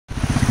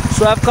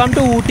So I've come to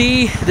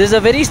Ooty. This is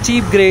a very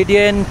steep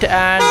gradient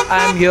and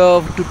I'm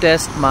here to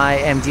test my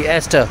MG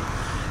Astor.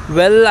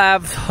 Well,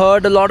 I've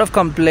heard a lot of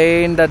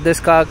complaint that this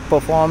car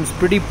performs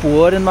pretty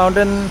poor in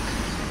mountain.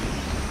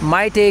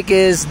 My take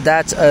is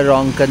that's a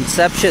wrong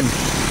conception.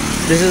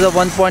 This is a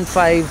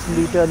 1.5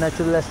 litre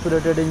natural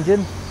aspirated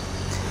engine.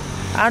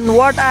 And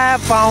what I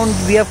have found,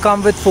 we have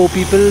come with 4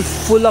 people,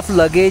 full of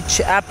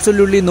luggage,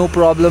 absolutely no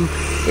problem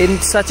in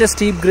such a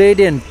steep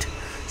gradient.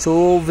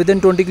 So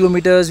within 20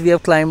 kilometers we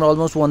have climbed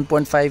almost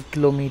 1.5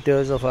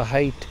 kilometers of a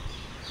height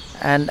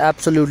and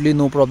absolutely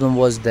no problem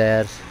was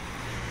there.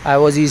 I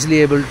was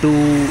easily able to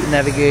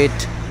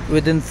navigate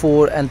within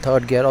 4th and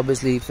 3rd gear.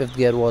 Obviously 5th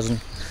gear wasn't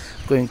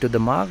going to the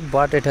mark,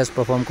 but it has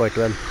performed quite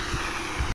well.